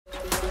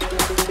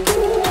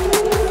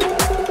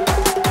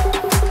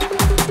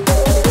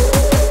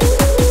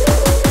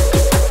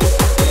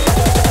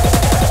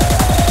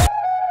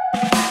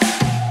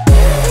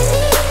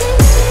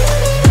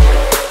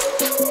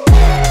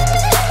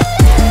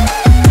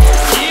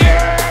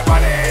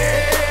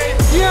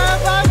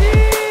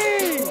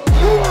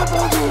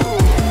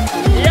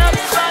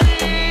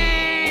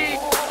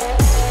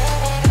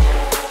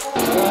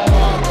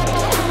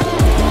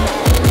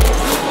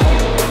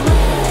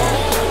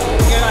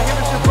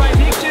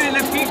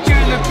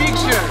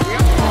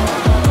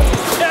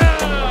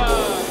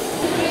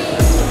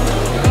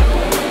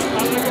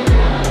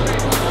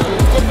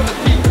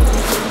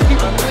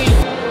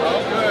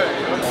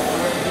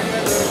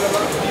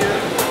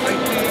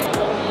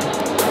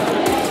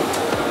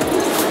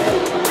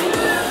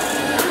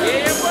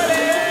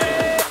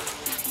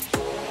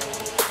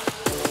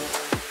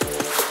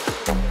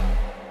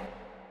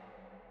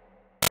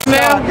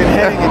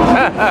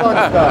fun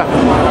stuff.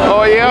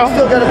 Oh yeah? We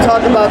still got to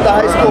talk about the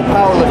high school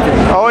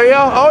powerlifting. Oh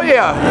yeah? Oh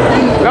yeah.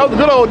 That was the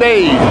good old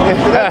days.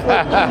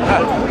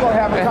 We're going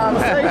to have a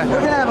conversation.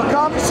 We're going to have a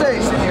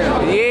conversation here.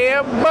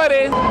 Yeah,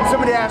 buddy.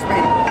 Somebody asked me,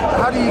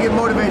 how do you get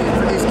motivated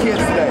for these kids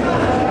today?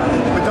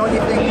 But don't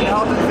you think in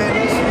health and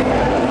fitness,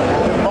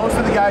 most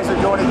of the guys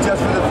are doing it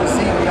just for the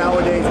physique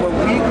nowadays, where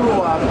we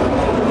grew up,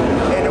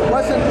 and it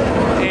wasn't.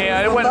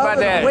 Yeah, it wasn't about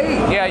that.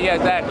 Yeah,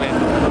 exactly.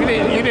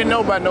 You didn't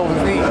know about no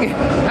physique.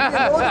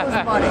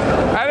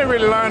 I didn't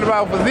really learn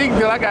about physique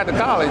until I got to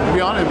college, to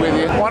be honest with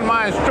you. One of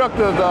my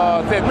instructors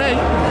said, man,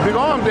 big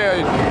arms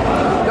there,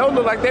 those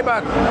look like they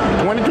about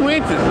 22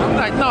 inches. I'm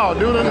like, no,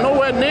 dude,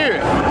 nowhere near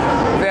it.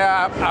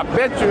 I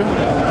bet you.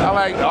 I'm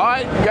like, all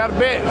right, you got to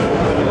bet.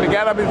 We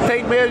got up his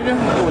tape measure,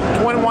 it was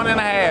 21 and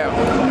a half.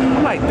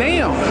 I'm like,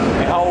 damn.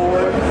 How old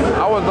were you?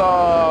 I was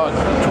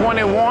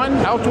 21.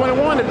 I was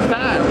 21 at the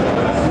time.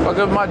 Because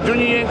it was my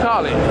junior year in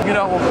college. You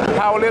know,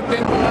 powerlifting,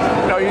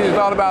 you know, it's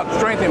all about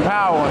strength and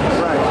power.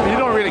 Right. You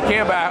don't really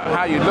care about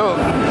how you look,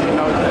 you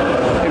know.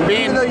 And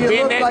being, even though you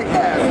look that, like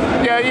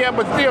that. Yeah,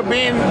 but still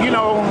being,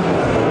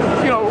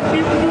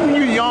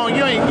 you're young,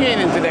 you ain't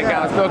getting into that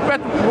kind of stuff.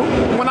 Especially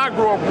when I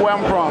grew up where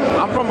I'm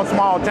from a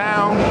small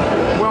town.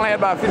 We only had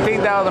about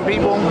 15,000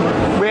 people.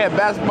 We had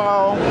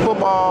basketball,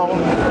 football,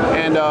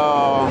 and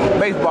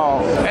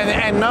baseball.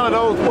 And none of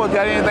those sports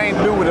got anything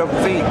to do with the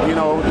physique, you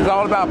know. It's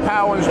all about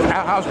power and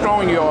how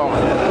strong you are.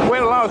 We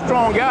had a lot of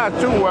strong guys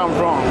too where I'm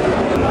from.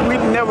 We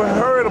never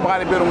heard of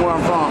bodybuilding where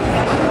I'm from.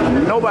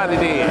 Nobody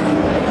did.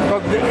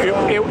 Because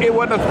it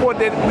wasn't a sport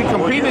that we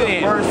competed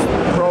in. First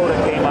pro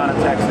that came out of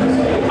Texas.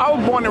 I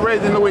was born and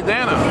raised in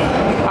Louisiana.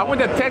 I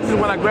went to Texas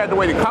when I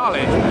graduated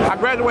college. I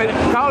graduated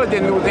college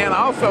in Louisiana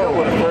also. You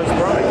were the first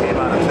pro that came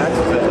out of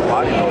Texas as a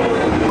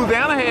bodybuilder.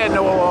 Louisiana had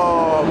no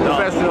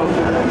professional.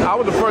 I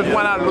was the first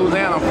one out of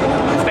Louisiana,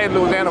 state of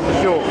Louisiana for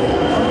sure.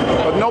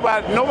 But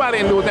nobody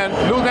in Louisiana.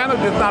 Louisiana's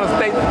just not a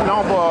state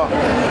known for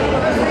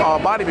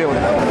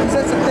bodybuilding.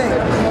 That's the thing.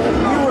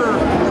 We were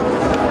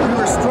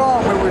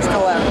strong, but we were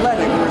still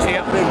athletic. We were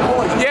still big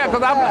boys. Yeah,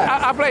 because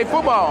I played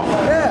football.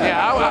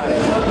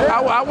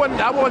 I wasn't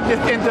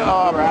just into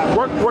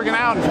working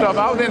out and stuff.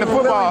 I was into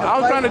football. I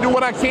was trying to do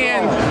what I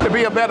can to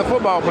be a better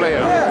football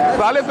player.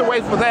 So I lifted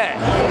weights for that.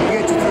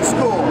 Get you through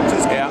school.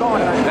 Just keep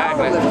going.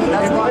 Exactly.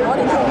 That's why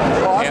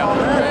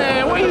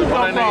Man, where you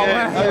come from,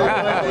 man?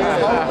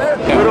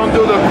 We don't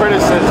do the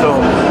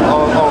criticism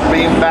of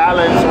being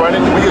balanced or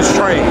anything. We just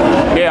train.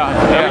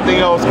 Everything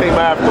else came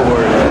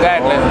afterwards.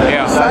 Exactly.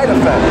 Yeah. Side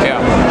effects.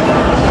 Yeah.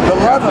 The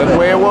love of it. That's the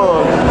way it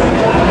was.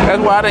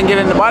 That's why I didn't get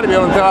into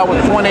bodybuilding until I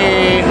was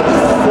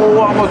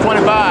 24, almost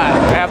 25.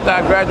 After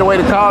I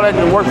graduated college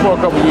and worked for a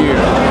couple of years.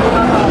 So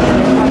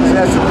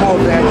that's the cool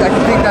thing. I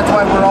think that's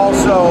why we're all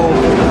so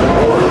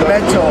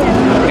mental.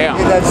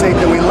 In that state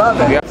that we love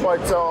it. That's why I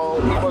tell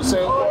people,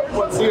 say,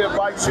 what's the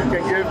advice you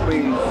can give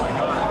me in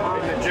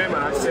the gym?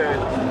 And I said,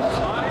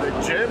 the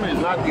gym is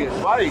not the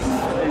advice.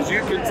 It's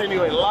you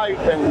continue in life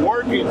and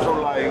working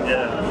through life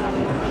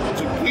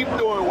to keep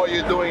doing what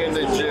you're doing in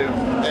the gym.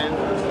 And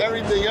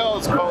everything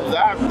else comes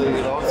after,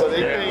 you know. So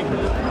they think,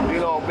 you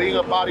know, being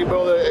a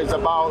bodybuilder is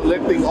about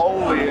lifting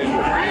only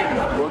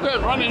and Well,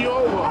 good, running you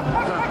over.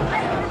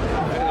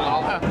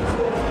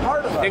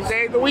 6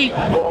 days a week.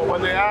 Well,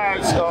 when they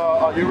ask,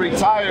 are you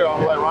retired?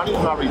 I'm like, Ronnie's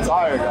not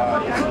retired,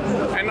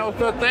 guys. Ain't no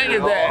such thing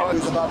as that. It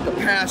was about the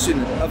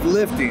passion of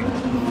lifting.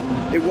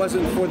 It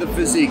wasn't for the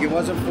physique. It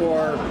wasn't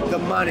for the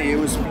money. It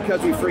was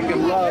because we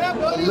freaking love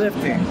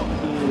lifting.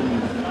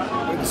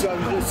 And so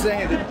I'm just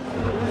saying that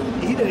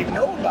he didn't even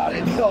know about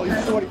it until he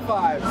was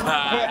 25. I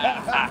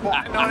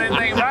didn't know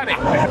anything about it.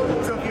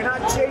 So if you're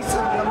not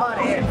chasing the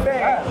money and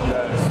fame,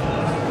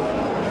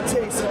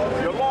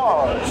 you're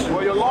lost.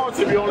 Well, you're lost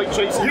if you're only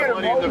chasing the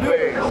money in the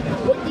fame.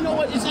 Well, you know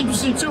what? It's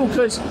interesting too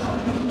because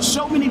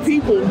so many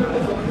people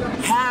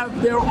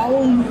have their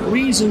own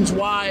reasons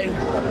why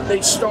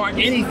they start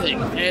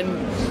anything. And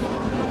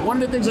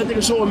one of the things I think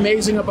is so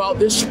amazing about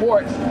this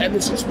sport and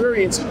this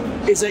experience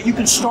is that you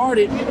can start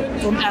it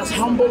from as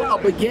humble a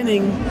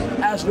beginning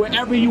as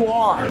wherever you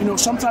are. You know,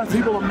 sometimes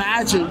people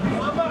imagine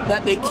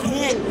that they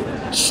can't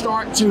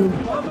start to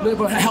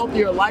live a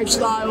healthier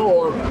lifestyle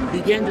or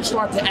begin to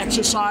start to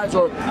exercise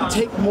or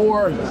take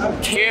more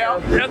care.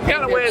 That's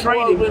kind of the way it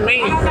was with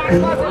me.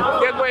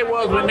 That's the way it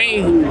was with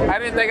me. I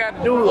didn't think I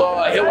could do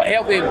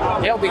healthy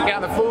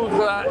kind of food,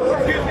 but I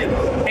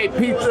ate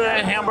pizza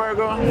and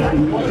hamburger,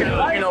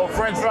 you know,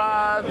 French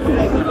fries,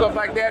 stuff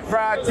like that,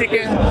 fried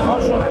chicken.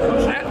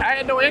 I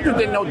had no interest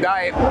in no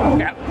diet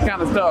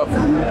kind of stuff.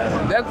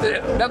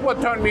 That's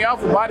what turned me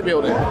off of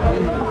bodybuilding.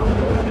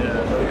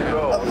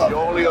 You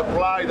only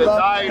apply the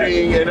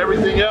dieting and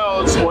everything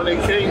else when it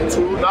came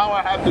to, now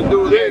I have to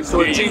do this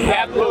to achieve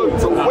that look,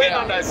 to win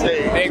on that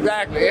stage.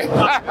 Exactly.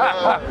 That's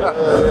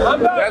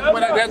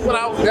when I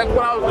was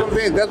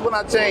convinced. That's when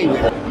I changed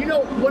it. You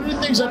know, one of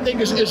the things I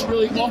think is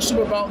really awesome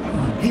about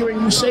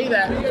hearing you say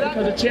that,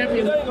 because a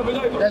champion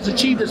that's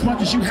achieved as much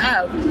as you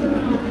have,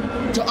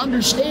 to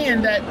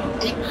understand that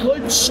it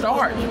could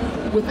start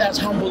with as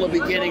humble a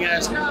beginning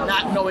as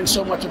not knowing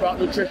so much about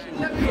nutrition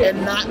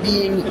and not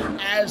being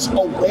as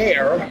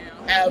aware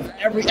of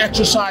every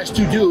exercise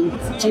to do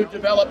to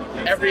develop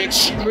every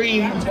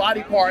extreme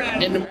body part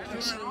in the most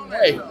extreme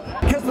way.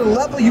 Because the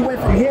level you went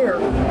from here,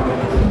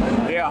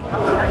 Yeah.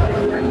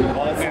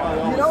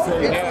 you know,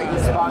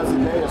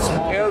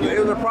 It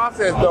was a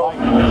process, though.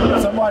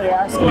 Somebody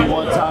asked me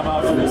one time,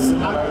 I was in a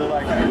seminar,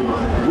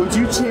 like, would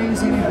you change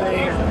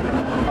anything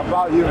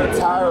about your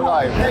entire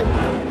life? And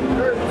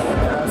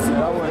I said,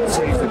 I wouldn't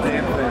change the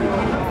damn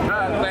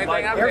thing. Same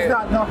Like, thing I there's said.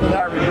 not nothing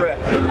I regret.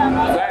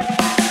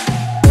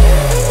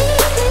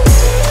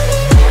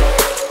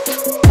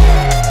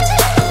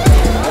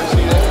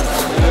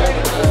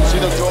 See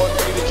the Jordan,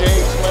 see the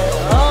James, man?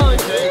 Oh, the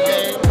J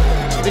game.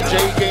 See the J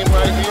game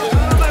right here?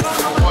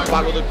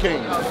 Follow the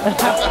king.